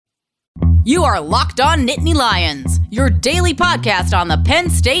You are Locked On Nittany Lions, your daily podcast on the Penn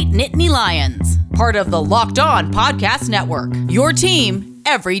State Nittany Lions. Part of the Locked On Podcast Network, your team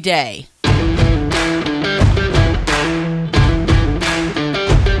every day.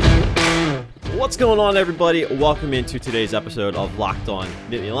 What's going on, everybody? Welcome into today's episode of Locked On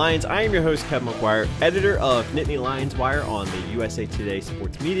Nittany Lions. I am your host, Kevin McGuire, editor of Nittany Lions Wire on the USA Today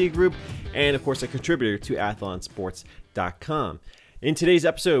Sports Media Group, and of course a contributor to athlonsports.com. In today's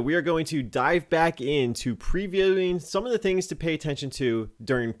episode, we are going to dive back into previewing some of the things to pay attention to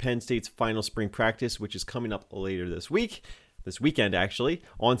during Penn State's final spring practice, which is coming up later this weekend actually,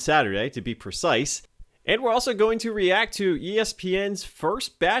 on Saturday to be precise. And we're also going to react to ESPN's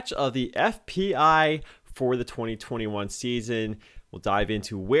first batch of the FPI for the 2021 season. We'll dive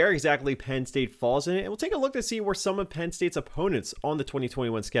into where exactly Penn State falls in it, and we'll take a look to see where some of Penn State's opponents on the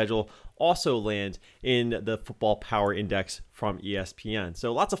 2021 schedule also land in the Football Power Index from ESPN.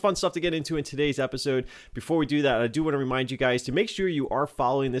 So lots of fun stuff to get into in today's episode. Before we do that, I do want to remind you guys to make sure you are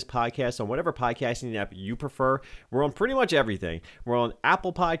following this podcast on whatever podcasting app you prefer. We're on pretty much everything. We're on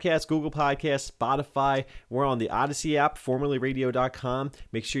Apple Podcasts, Google Podcasts, Spotify. We're on the Odyssey app, formerly radio.com.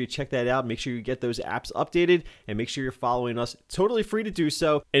 Make sure you check that out. Make sure you get those apps updated, and make sure you're following us. Totally free to do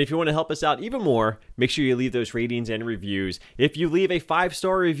so. And if you want to help us out even more, make sure you leave those ratings and reviews. If you leave a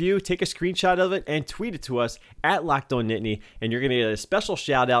 5-star review, take a screenshot of it and tweet it to us at Locked On Nittany, and you're going to get a special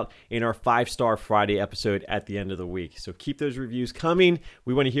shout out in our 5-star Friday episode at the end of the week. So keep those reviews coming.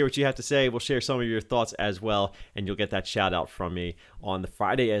 We want to hear what you have to say. We'll share some of your thoughts as well, and you'll get that shout out from me on the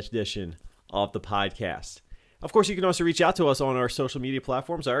Friday edition of the podcast. Of course, you can also reach out to us on our social media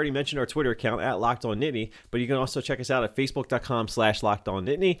platforms. I already mentioned our Twitter account at Locked On Nittany, but you can also check us out at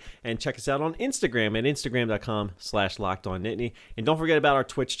facebook.com/LockedOnNittany, and check us out on Instagram at instagram.com/LockedOnNittany. And don't forget about our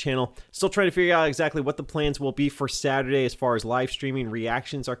Twitch channel. Still trying to figure out exactly what the plans will be for Saturday as far as live streaming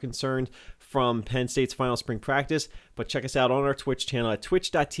reactions are concerned from Penn State's final spring practice, but check us out on our Twitch channel at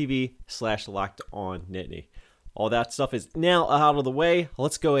twitch.tv/LockedOnNittany. All that stuff is now out of the way.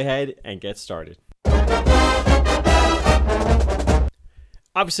 Let's go ahead and get started.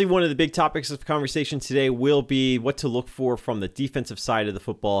 Obviously, one of the big topics of conversation today will be what to look for from the defensive side of the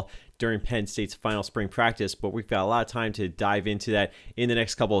football during Penn State's final spring practice, but we've got a lot of time to dive into that in the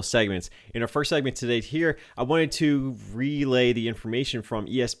next couple of segments. In our first segment today here, I wanted to relay the information from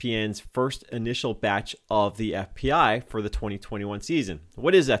ESPN's first initial batch of the FPI for the 2021 season.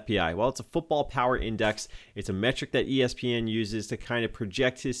 What is FPI? Well, it's a Football Power Index. It's a metric that ESPN uses to kind of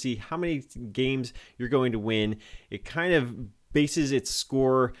project to see how many games you're going to win. It kind of bases its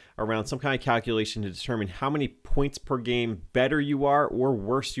score around some kind of calculation to determine how many points per game better you are or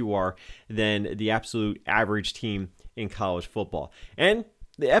worse you are than the absolute average team in college football. And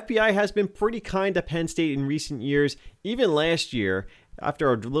the FBI has been pretty kind to Penn State in recent years. Even last year,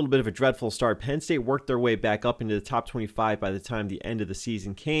 after a little bit of a dreadful start, Penn State worked their way back up into the top 25 by the time the end of the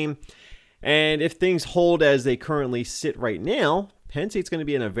season came. And if things hold as they currently sit right now, Penn State's going to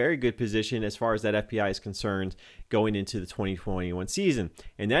be in a very good position as far as that FPI is concerned going into the 2021 season.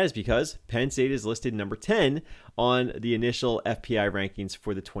 And that is because Penn State is listed number 10 on the initial FPI rankings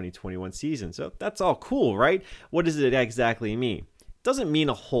for the 2021 season. So that's all cool, right? What does it exactly mean? It doesn't mean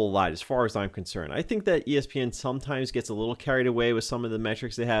a whole lot as far as I'm concerned. I think that ESPN sometimes gets a little carried away with some of the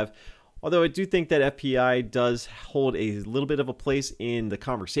metrics they have. Although I do think that FPI does hold a little bit of a place in the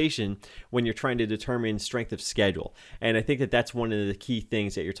conversation when you're trying to determine strength of schedule. And I think that that's one of the key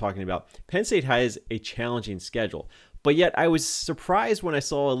things that you're talking about. Penn State has a challenging schedule. But yet I was surprised when I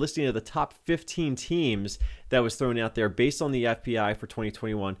saw a listing of the top 15 teams that was thrown out there based on the FPI for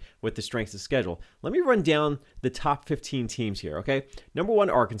 2021 with the strength of schedule. Let me run down the top 15 teams here, okay? Number 1,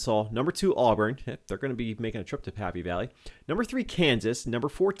 Arkansas. Number 2, Auburn. They're going to be making a trip to Happy Valley. Number 3, Kansas. Number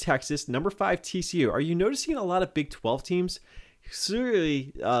 4, Texas. Number 5, TCU. Are you noticing a lot of Big 12 teams?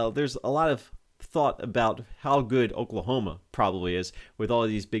 Clearly, there's a lot of thought about how good Oklahoma probably is with all of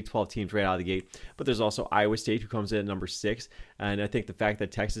these Big 12 teams right out of the gate. But there's also Iowa State, who comes in at number 6. And I think the fact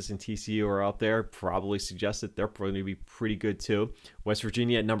that Texas and TCU are up there probably suggests that they're probably going to be pretty good too. West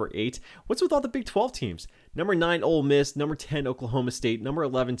Virginia at number 8. What's with all the Big 12 teams? Number 9, Ole Miss. Number 10, Oklahoma State. Number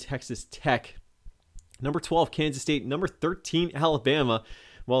 11, Texas Tech. Number 12, Kansas State. Number 13, Alabama.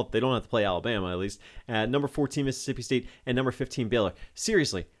 Well, they don't have to play Alabama, at least. Number 14, Mississippi State. And number 15, Baylor.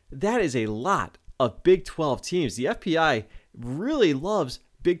 Seriously, that is a lot of Big 12 teams. The FPI really loves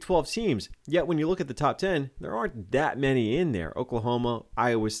Big 12 teams. Yet when you look at the top 10, there aren't that many in there. Oklahoma,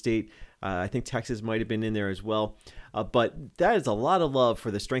 Iowa State, I think Texas might have been in there as well. But that is a lot of love for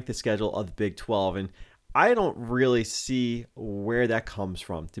the strength of schedule of the Big 12. And I don't really see where that comes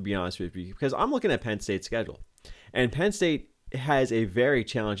from, to be honest with you, because I'm looking at Penn State's schedule. And Penn State has a very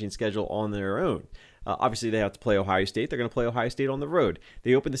challenging schedule on their own. Obviously, they have to play Ohio State. They're going to play Ohio State on the road.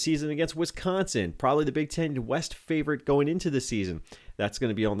 They open the season against Wisconsin, probably the Big Ten West favorite going into the season. That's going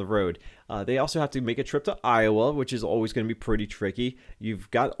to be on the road. They also have to make a trip to Iowa, which is always going to be pretty tricky.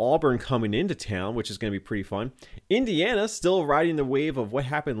 You've got Auburn coming into town, which is going to be pretty fun. Indiana still riding the wave of what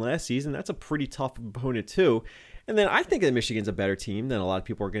happened last season. That's a pretty tough opponent too. And then I think that Michigan's a better team than a lot of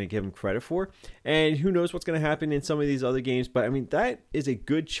people are going to give them credit for. And who knows what's going to happen in some of these other games. But, I mean, that is a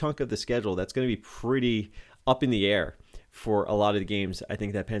good chunk of the schedule that's going to be pretty up in the air for a lot of the games I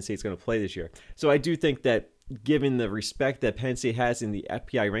think that Penn State's going to play this year. So I do think that given the respect that Penn State has in the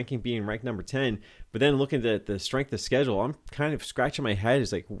FPI ranking being ranked number 10, but then looking at the strength of schedule, I'm kind of scratching my head.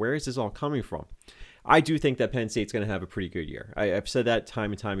 It's like, where is this all coming from? I do think that Penn State's going to have a pretty good year. I've said that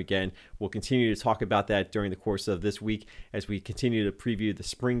time and time again. We'll continue to talk about that during the course of this week as we continue to preview the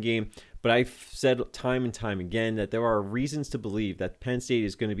spring game. But I've said time and time again that there are reasons to believe that Penn State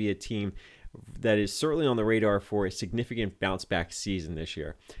is going to be a team that is certainly on the radar for a significant bounce-back season this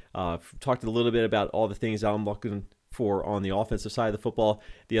year. I've talked a little bit about all the things I'm looking for on the offensive side of the football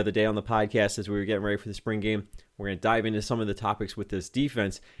the other day on the podcast as we were getting ready for the spring game. We're going to dive into some of the topics with this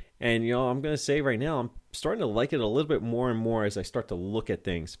defense. And, I'm going to say right now, I'm starting to like it a little bit more and more as I start to look at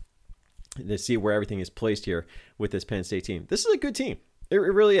things to see where everything is placed here with this Penn State team. This is a good team. It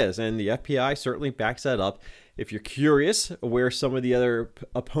really is. And the FPI certainly backs that up. If you're curious where some of the other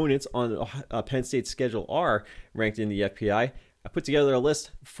opponents on Penn State's schedule are ranked in the FPI, I put together a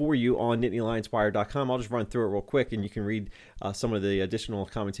list for you on NittanyLionsWire.com. I'll just run through it real quick, and you can read some of the additional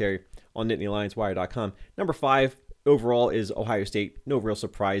commentary on NittanyLionsWire.com. Number 5 overall is Ohio State. No real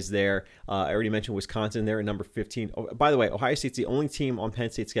surprise there. I already mentioned Wisconsin. They're at number 15. Oh, by the way, Ohio State's the only team on Penn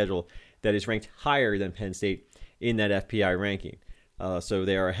State's schedule that is ranked higher than Penn State in that FPI ranking. So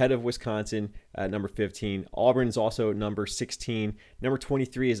they are ahead of Wisconsin at number 15. Auburn's also at number 16. Number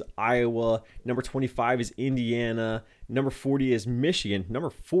 23 is Iowa. Number 25 is Indiana. Number 40 is Michigan. Number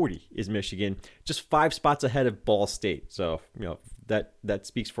 40 is Michigan. Just 5 spots ahead of Ball State. So, that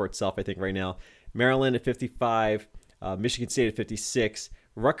speaks for itself, I think, right now. Maryland at 55. Michigan State at 56.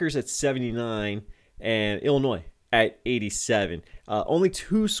 Rutgers at 79. And Illinois at 87. Only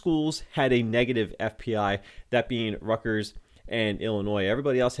 2 schools had a negative FPI, that being Rutgers and Illinois.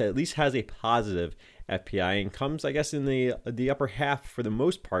 Everybody else at least has a positive FPI and comes, I guess, in the upper half for the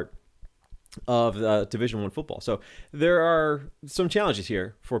most part of Division I football. So there are some challenges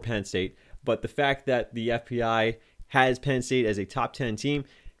here for Penn State, but the fact that the FPI has Penn State as a top 10 team,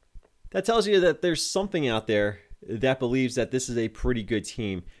 that tells you that there's something out there that believes that this is a pretty good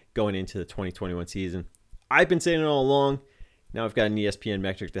team going into the 2021 season. I've been saying it all along. Now I've got an ESPN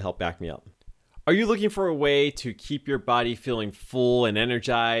metric to help back me up. Are you looking for a way to keep your body feeling full and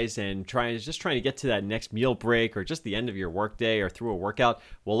energized and trying to get to that next meal break or just the end of your workday or through a workout?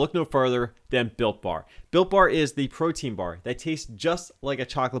 Well, look no further than Built Bar. Built Bar is the protein bar that tastes just like a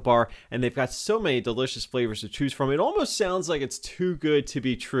chocolate bar, and they've got so many delicious flavors to choose from. It almost sounds like it's too good to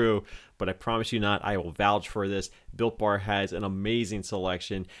be true, but I promise you not. I will vouch for this. Built Bar has an amazing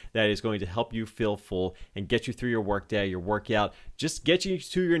selection that is going to help you feel full and get you through your workday, your workout, just get you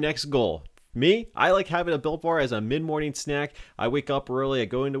to your next goal. Me, I like having a Built Bar as a mid-morning snack. I wake up early, I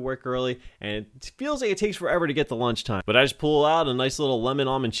go into work early, and it feels like it takes forever to get to lunchtime. But I just pull out a nice little lemon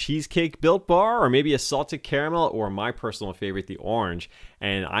almond cheesecake Built Bar, or maybe a salted caramel, or my personal favorite, the orange.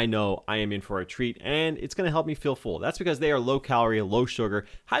 And I know I am in for a treat, and it's going to help me feel full. That's because they are low calorie, low sugar,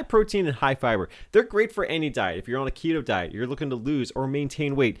 high protein, and high fiber. They're great for any diet. If you're on a keto diet, you're looking to lose or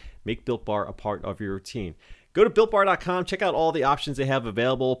maintain weight, make Built Bar a part of your routine. Go to BuiltBar.com, check out all the options they have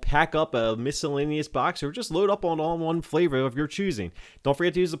available, pack up a miscellaneous box, or just load up on all one flavor of your choosing. Don't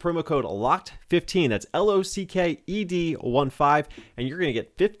forget to use the promo code LOCKED15, that's LOCKED15, and you're going to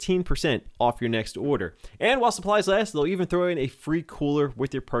get 15% off your next order. And while supplies last, they'll even throw in a free cooler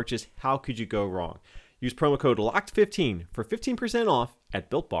with your purchase. How could you go wrong? Use promo code LOCKED15 for 15% off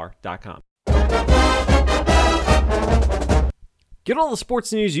at BuiltBar.com. Get all the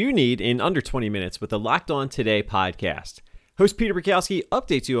sports news you need in under 20 minutes with the Locked On Today podcast. Host Peter Bukowski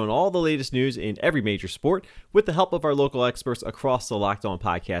updates you on all the latest news in every major sport with the help of our local experts across the Locked On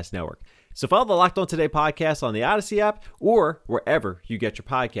Podcast Network. So follow the Locked On Today podcast on the Odyssey app or wherever you get your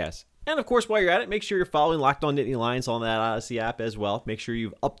podcasts. And of course, while you're at it, make sure you're following Locked On Nittany Lions on that Odyssey app as well. Make sure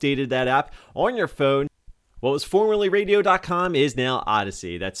you've updated that app on your phone. What was formerly radio.com is now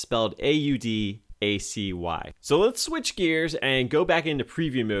Odyssey. That's spelled AUDACY. So let's switch gears and go back into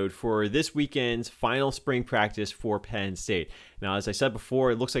preview mode for this weekend's final spring practice for Penn State. Now, as I said before,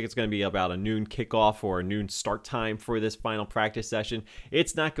 it looks like it's going to be about a noon kickoff or a noon start time for this final practice session.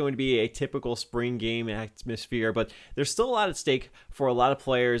 It's not going to be a typical spring game atmosphere, but there's still a lot at stake for a lot of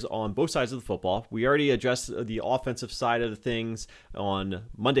players on both sides of the football. We already addressed the offensive side of the things on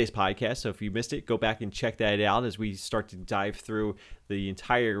Monday's podcast, so if you missed it, go back and check that out as we start to dive through the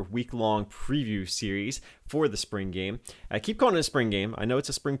entire week-long preview series for the spring game. I keep calling it a spring game. I know it's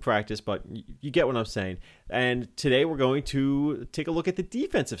a spring practice, but you get what I'm saying. And today we're going to take a look at the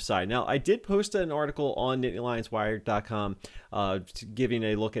defensive side. Now, I did post an article on NittanyLionsWire.com giving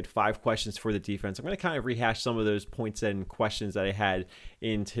a look at 5 questions for the defense. I'm going to kind of rehash some of those points and questions that I had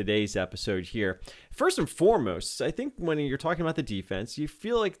in today's episode here. First and foremost, I think when you're talking about the defense, you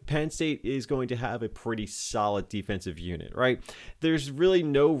feel like Penn State is going to have a pretty solid defensive unit, right? There's really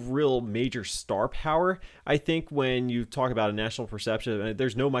no real major star power. I think when you talk about a national perception,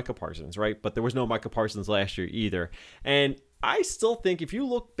 there's no Micah Parsons, right? But there was no Micah Parsons last year either. And I still think if you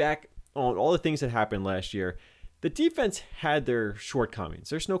look back on all the things that happened last year, the defense had their shortcomings.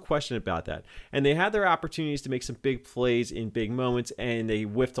 There's no question about that. And they had their opportunities to make some big plays in big moments, and they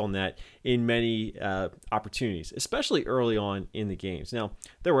whiffed on that in many opportunities, especially early on in the games. Now,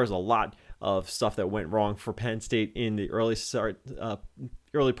 there was a lot of stuff that went wrong for Penn State in the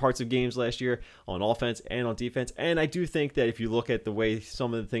early parts of games last year on offense and on defense. And I do think that if you look at the way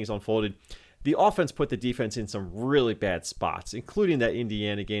some of the things unfolded, the offense put the defense in some really bad spots, including that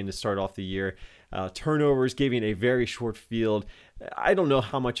Indiana game to start off the year. Turnovers, giving a very short field. I don't know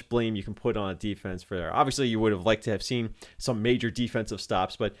how much blame you can put on a defense for that. Obviously, you would have liked to have seen some major defensive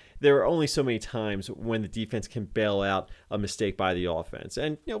stops, but there are only so many times when the defense can bail out a mistake by the offense.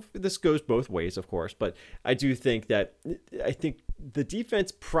 And, this goes both ways, of course, but I do think that the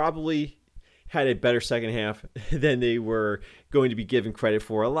defense probably had a better second half than they were going to be given credit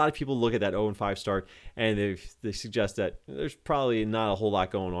for. A lot of people look at that 0-5 start and they suggest that there's probably not a whole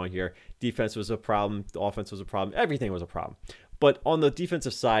lot going on here. Defense was a problem. The offense was a problem. Everything was a problem. But on the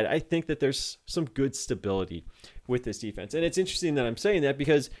defensive side, I think that there's some good stability with this defense. And it's interesting that I'm saying that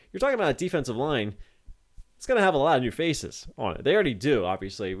because you're talking about a defensive line. It's going to have a lot of new faces on it. They already do,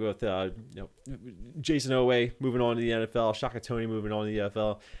 obviously, with Jason Oweh moving on to the NFL, Shaka Toney moving on to the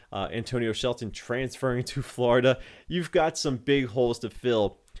NFL, Antonio Shelton transferring to Florida. You've got some big holes to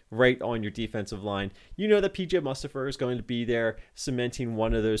fill right on your defensive line. You know that PJ Mustipher is going to be there, cementing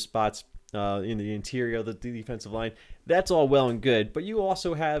one of those spots in the interior of the defensive line. That's all well and good, but you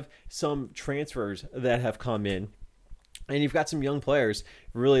also have some transfers that have come in. And you've got some young players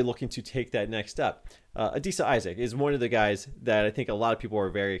really looking to take that next step. Adisa Isaac is one of the guys that I think a lot of people are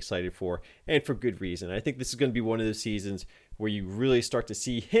very excited for, and for good reason. I think this is going to be one of those seasons where you really start to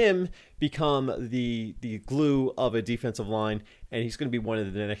see him become the glue of a defensive line, and he's going to be one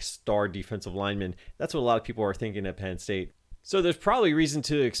of the next star defensive linemen. That's what a lot of people are thinking at Penn State. So there's probably reason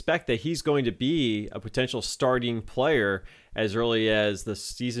to expect that he's going to be a potential starting player as early as the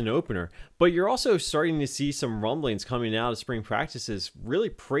season opener. But you're also starting to see some rumblings coming out of spring practices really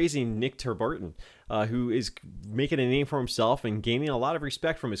praising Nick Turburton, who is making a name for himself and gaining a lot of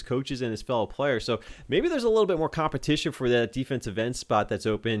respect from his coaches and his fellow players. So maybe there's a little bit more competition for that defensive end spot that's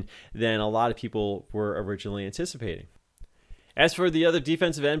open than a lot of people were originally anticipating. As for the other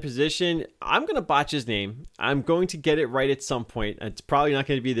defensive end position, I'm going to botch his name. I'm going to get it right at some point. It's probably not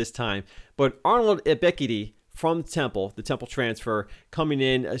going to be this time. But Arnold Ebiketie from Temple, the Temple transfer, coming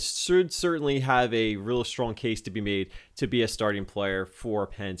in should certainly have a real strong case to be made to be a starting player for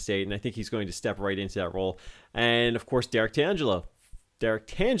Penn State. And I think he's going to step right into that role. And, of course, Derek Tangelo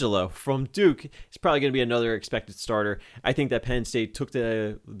from Duke is probably going to be another expected starter. I think that Penn State took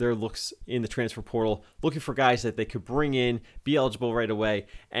their looks in the transfer portal, looking for guys that they could bring in, be eligible right away,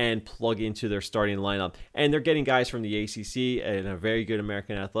 and plug into their starting lineup. And they're getting guys from the ACC and a very good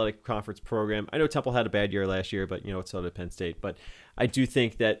American Athletic Conference program. I know Temple had a bad year last year, but so did Penn State. But I do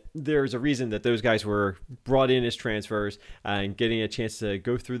think that there's a reason that those guys were brought in as transfers and getting a chance to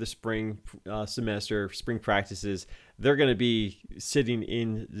go through the spring semester, spring practices. They're going to be sitting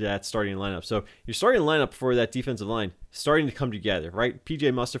in that starting lineup. So your starting lineup for that defensive line starting to come together, right? PJ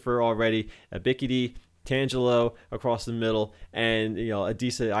Mustipher already, Ebiketie, Tangelo across the middle, and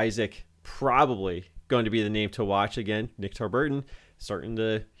Adisa Isaac probably going to be the name to watch again. Nick Turburton starting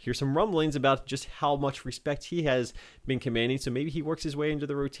to hear some rumblings about just how much respect he has been commanding. So maybe he works his way into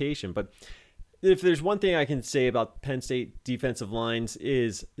the rotation. But if there's one thing I can say about Penn State defensive lines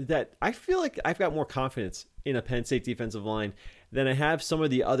is that I feel like I've got more confidence in a Penn State defensive line than I have some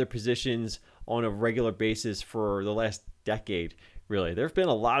of the other positions on a regular basis for the last decade. really. There have been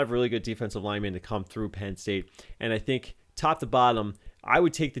a lot of really good defensive linemen to come through Penn State, and I think top to bottom, I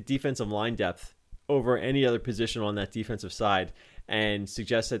would take the defensive line depth over any other position on that defensive side and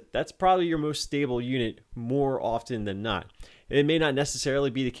suggest that that's probably your most stable unit more often than not. It may not necessarily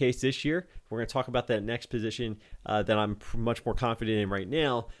be the case this year. We're going to talk about that next position that I'm much more confident in right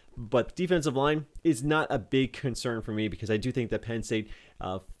now. But defensive line is not a big concern for me because I do think that Penn State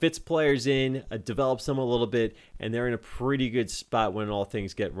fits players in, develops them a little bit, and they're in a pretty good spot when all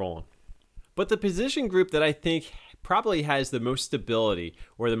things get rolling. But the position group that I think probably has the most stability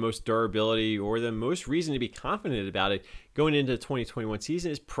or the most durability or the most reason to be confident about it going into the 2021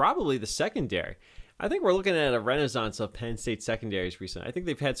 season is probably the secondary. I think we're looking at a renaissance of Penn State secondaries recently. I think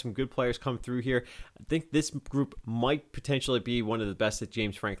they've had some good players come through here. I think this group might potentially be one of the best that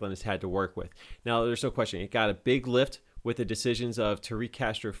James Franklin has had to work with. Now, there's no question. It got a big lift with the decisions of Tariq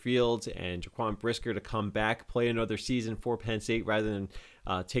Castro-Fields and Jaquan Brisker to come back, play another season for Penn State rather than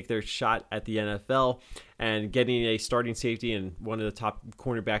take their shot at the NFL, and getting a starting safety and one of the top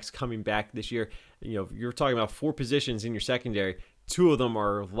cornerbacks coming back this year. You're talking about 4 positions in your secondary. 2 of them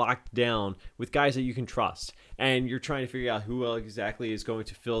are locked down with guys that you can trust, and you're trying to figure out who exactly is going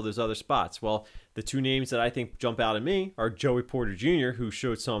to fill those other spots. Well, the 2 names that I think jump out at me are Joey Porter Jr., who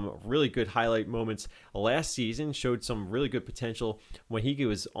showed some really good highlight moments last season, showed some really good potential when he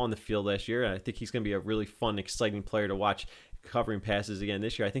was on the field last year, and I think he's going to be a really fun, exciting player to watch covering passes again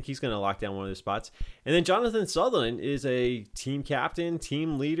this year. I think he's going to lock down one of those spots. And then Jonathan Sutherland is a team captain,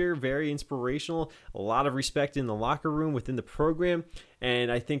 team leader, very inspirational, a lot of respect in the locker room within the program.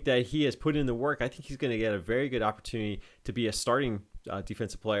 And I think that he has put in the work. I think he's going to get a very good opportunity to be a starting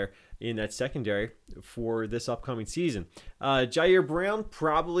defensive player in that secondary for this upcoming season. Jair Brown,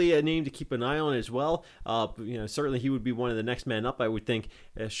 probably a name to keep an eye on as well. Certainly he would be one of the next men up, I would think,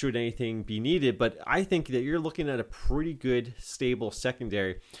 should anything be needed. But I think that you're looking at a pretty good, stable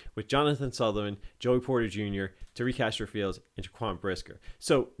secondary with Jonathan Sutherland, Joey Porter Jr., Tariq Castro-Fields, and Jaquan Brisker.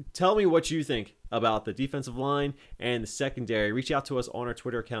 So tell me what you think about the defensive line and the secondary. Reach out to us on our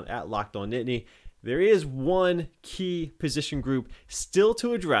Twitter account at LockedOnNittany. There is one key position group still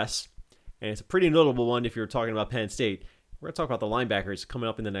to address, and it's a pretty notable one if you're talking about Penn State. We're going to talk about the linebackers coming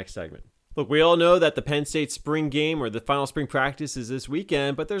up in the next segment. Look, we all know that the Penn State spring game or the final spring practice is this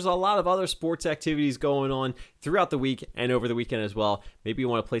weekend, but there's a lot of other sports activities going on throughout the week and over the weekend as well. Maybe you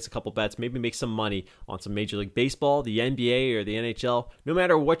want to place a couple bets, maybe make some money on some Major League Baseball, the NBA, or the NHL. No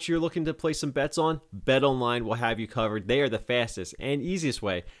matter what you're looking to place some bets on, BetOnline will have you covered. They are the fastest and easiest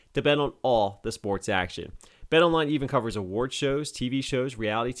way to bet on all the sports action. BetOnline even covers award shows, TV shows,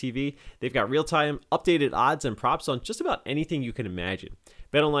 reality TV. They've got real-time, updated odds and props on just about anything you can imagine.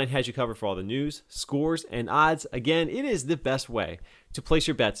 BetOnline has you covered for all the news, scores, and odds. Again, it is the best way to place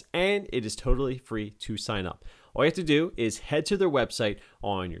your bets, and it is totally free to sign up. All you have to do is head to their website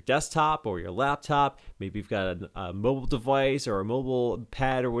on your desktop or your laptop. Maybe you've got a mobile device or a mobile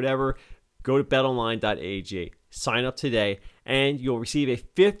pad or whatever. Go to betonline.ag. Sign up today, and you'll receive a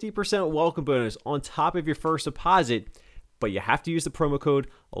 50% welcome bonus on top of your first deposit. But you have to use the promo code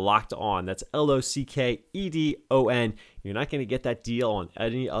LOCKEDON. That's LOCKEDON. You're not going to get that deal on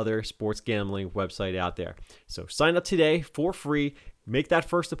any other sports gambling website out there. So sign up today for free. Make that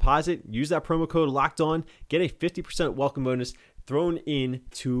first deposit. Use that promo code LOCKEDON. Get a 50% welcome bonus thrown in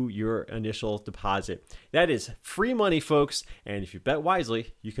to your initial deposit. That is free money, folks. And if you bet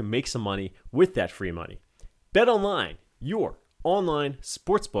wisely, you can make some money with that free money. BetOnline, your online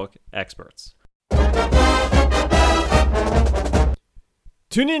sportsbook experts.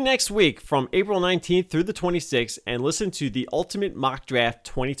 Tune in next week from April 19th through the 26th and listen to the Ultimate Mock Draft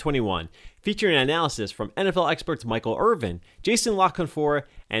 2021, featuring analysis from NFL experts Michael Irvin, Jason LaConfora,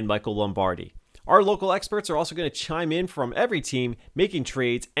 and Michael Lombardi. Our local experts are also going to chime in from every team, making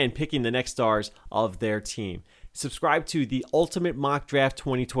trades and picking the next stars of their team. Subscribe to the Ultimate Mock Draft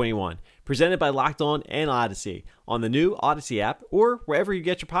 2021, presented by Locked On and Odyssey, on the new Odyssey app or wherever you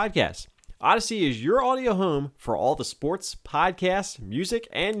get your podcasts. Odyssey is your audio home for all the sports, podcasts, music,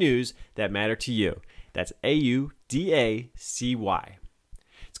 and news that matter to you. That's AUDACY.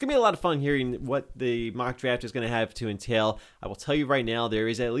 It's going to be a lot of fun hearing what the mock draft is going to have to entail. I will tell you right now, there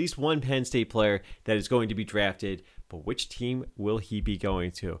is at least one Penn State player that is going to be drafted, but which team will he be going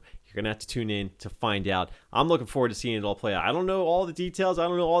to? You're going to have to tune in to find out. I'm looking forward to seeing it all play out. I don't know all the details. I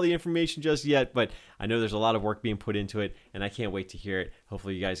don't know all the information just yet, but I know there's a lot of work being put into it, and I can't wait to hear it.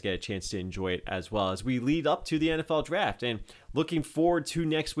 Hopefully you guys get a chance to enjoy it as well as we lead up to the NFL draft. And looking forward to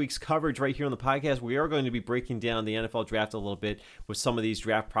next week's coverage right here on the podcast. We are going to be breaking down the NFL draft a little bit with some of these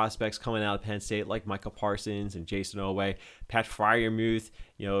draft prospects coming out of Penn State, like Micah Parsons and Jason Oweh, Pat Freiermuth,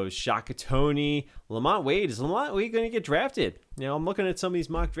 Shaka Toney, Lamont Wade. Is Lamont Wade going to get drafted? Now, I'm looking at some of these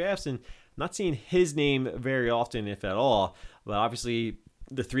mock drafts and not seeing his name very often, if at all. But obviously,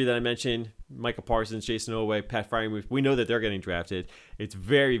 the three that I mentioned, Micah Parsons, Jayson Oweh, Pat Freiermuth, we know that they're getting drafted. It's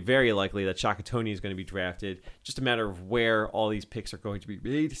very, very likely that Shaka Toney is going to be drafted. Just a matter of where all these picks are going to be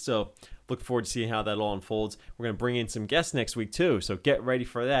made. So look forward to seeing how that all unfolds. We're going to bring in some guests next week too. So get ready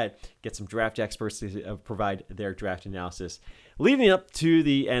for that. Get some draft experts to provide their draft analysis. Leading up to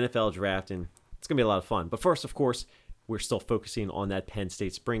the NFL draft, and it's going to be a lot of fun. But first, of course, we're still focusing on that Penn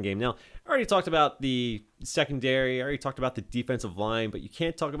State spring game. Now, I already talked about the secondary. I already talked about the defensive line, but you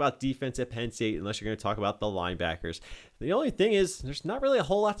can't talk about defense at Penn State unless you're going to talk about the linebackers. The only thing is there's not really a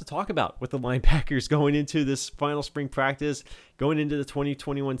whole lot to talk about with the linebackers going into this final spring practice, going into the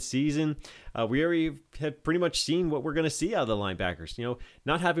 2021 season. We already have pretty much seen what we're going to see out of the linebackers.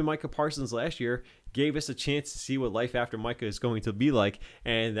 Not having Micah Parsons last year gave us a chance to see what life after Micah is going to be like,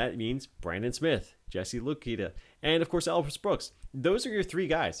 and that means Brandon Smith, Jesse Luketa, and of course Elvis Brooks. Those are your three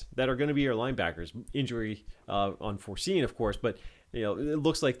guys that are going to be your linebackers. Injury unforeseen, of course, but it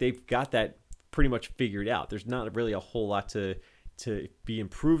looks like they've got that pretty much figured out. There's not really a whole lot to be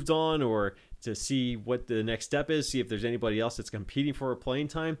improved on or to see what the next step is, see if there's anybody else that's competing for a playing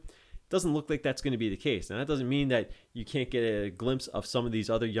time. Doesn't look like that's going to be the case. And that doesn't mean that you can't get a glimpse of some of these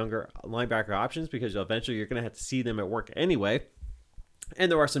other younger linebacker options, because eventually you're going to have to see them at work anyway.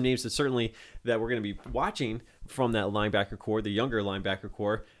 And there are some names that we're going to be watching from that linebacker core, the younger linebacker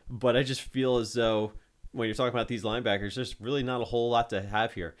core. But I just feel as though when you're talking about these linebackers, there's really not a whole lot to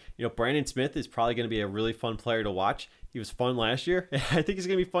have here. Brandon Smith is probably going to be a really fun player to watch. He was fun last year. I think he's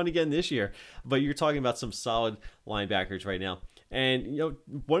going to be fun again this year. But you're talking about some solid linebackers right now. And,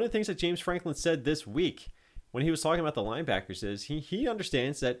 one of the things that James Franklin said this week when he was talking about the linebackers is he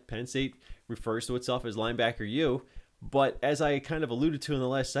understands that Penn State refers to itself as linebacker U. But as I kind of alluded to in the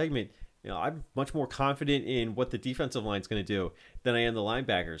last segment, I'm much more confident in what the defensive line is going to do than I am the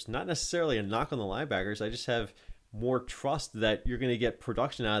linebackers. Not necessarily a knock on the linebackers. I just have more trust that you're going to get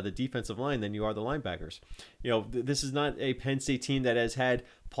production out of the defensive line than you are the linebackers. This is not a Penn State team that has had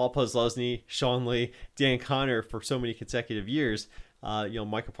Paul Posluszny, Sean Lee, Dan Connor for so many consecutive years.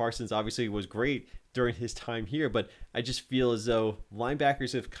 Micah Parsons obviously was great during his time here, but I just feel as though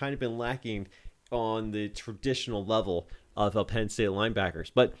linebackers have kind of been lacking on the traditional level of Penn State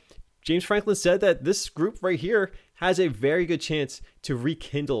linebackers. But James Franklin said that this group right here has a very good chance to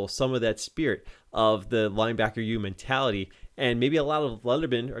rekindle some of that spirit of the linebacker U mentality. And maybe a lot of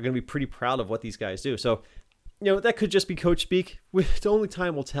Lettermen are going to be pretty proud of what these guys do. So, that could just be coach speak. Only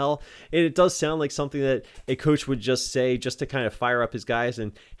time will tell. And it does sound like something that a coach would just say just to kind of fire up his guys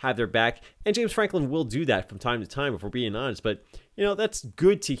and have their back. And James Franklin will do that from time to time, if we're being honest. But, that's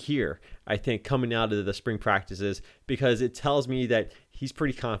good to hear, I think, coming out of the spring practices, because it tells me that he's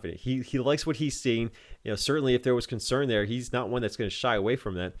pretty confident. He likes what he's seeing. Certainly if there was concern there, he's not one that's going to shy away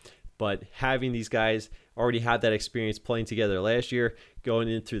from that. But having these guys already have that experience playing together last year, going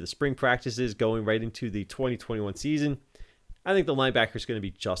in through the spring practices, going right into the 2021 season, I think the linebacker is going to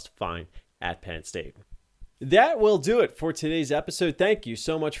be just fine at Penn State. That will do it for today's episode. Thank you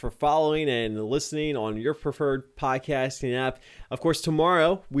so much for following and listening on your preferred podcasting app. Of course,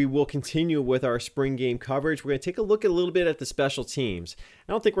 tomorrow we will continue with our spring game coverage. We're going to take a look a little bit at the special teams.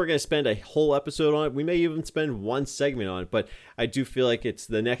 I don't think we're going to spend a whole episode on it. We may even spend one segment on it, but I do feel like it's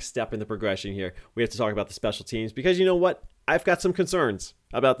the next step in the progression here. We have to talk about the special teams because you know what? I've got some concerns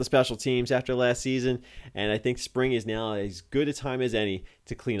about the special teams after last season, and I think spring is now as good a time as any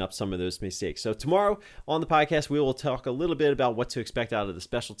to clean up some of those mistakes. So tomorrow on the podcast, we will talk a little bit about what to expect out of the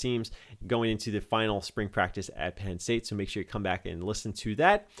special teams going into the final spring practice at Penn State. So make sure you come back and listen to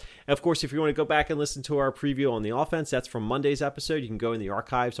that. And of course, if you want to go back and listen to our preview on the offense, that's from Monday's episode. You can go in the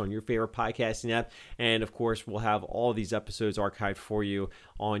archives on your favorite podcasting app. And of course, we'll have all these episodes archived for you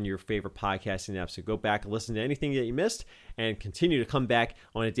on your favorite podcasting app. So go back and listen to anything that you missed and continue to come back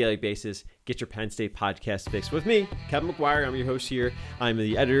on a daily basis. Get your Penn State podcast fix with me, Kevin McGuire. I'm your host here. I'm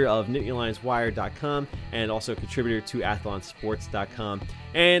the editor of NittanyLionsWire.com and also a contributor to AthlonSports.com.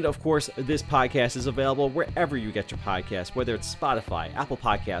 And of course, this podcast is available wherever you get your podcasts, whether it's Spotify, Apple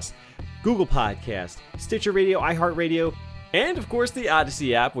Podcasts, Google Podcasts, Stitcher Radio, iHeartRadio, and of course the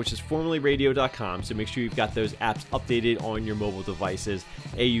Odyssey app, which is formerly radio.com. So make sure you've got those apps updated on your mobile devices,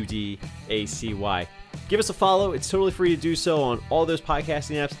 AUDACY. Give us a follow. It's totally free to do so on all those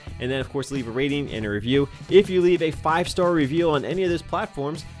podcasting apps. And then, of course, leave a rating and a review. If you leave a 5-star review on any of those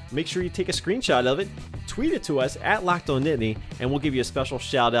platforms, make sure you take a screenshot of it, tweet it to us at Locked On Nittany, and we'll give you a special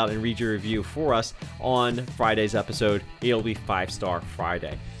shout out and read your review for us on Friday's episode. It'll be 5-Star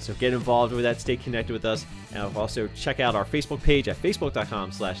Friday. So get involved with that, stay connected with us, and also check out our Facebook page at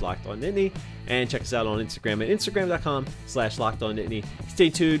facebook.com/LockedOnNittany, and check us out on Instagram at instagram.com/LockedOnNittany. Stay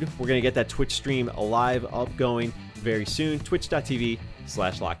tuned. We're going to get that Twitch stream live up going very soon,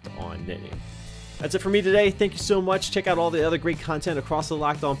 twitch.tv/LockedOnNittany. That's it for me today. Thank you so much. Check out all the other great content across the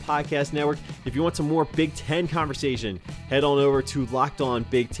Locked On Podcast Network. If you want some more Big Ten conversation, head on over to Locked On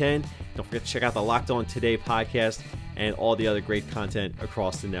Big Ten. Don't forget to check out the Locked On Today podcast and all the other great content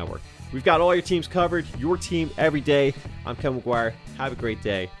across the network. We've got all your teams covered, your team every day. I'm Kevin McGuire. Have a great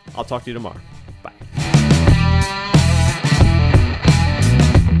day. I'll talk to you tomorrow.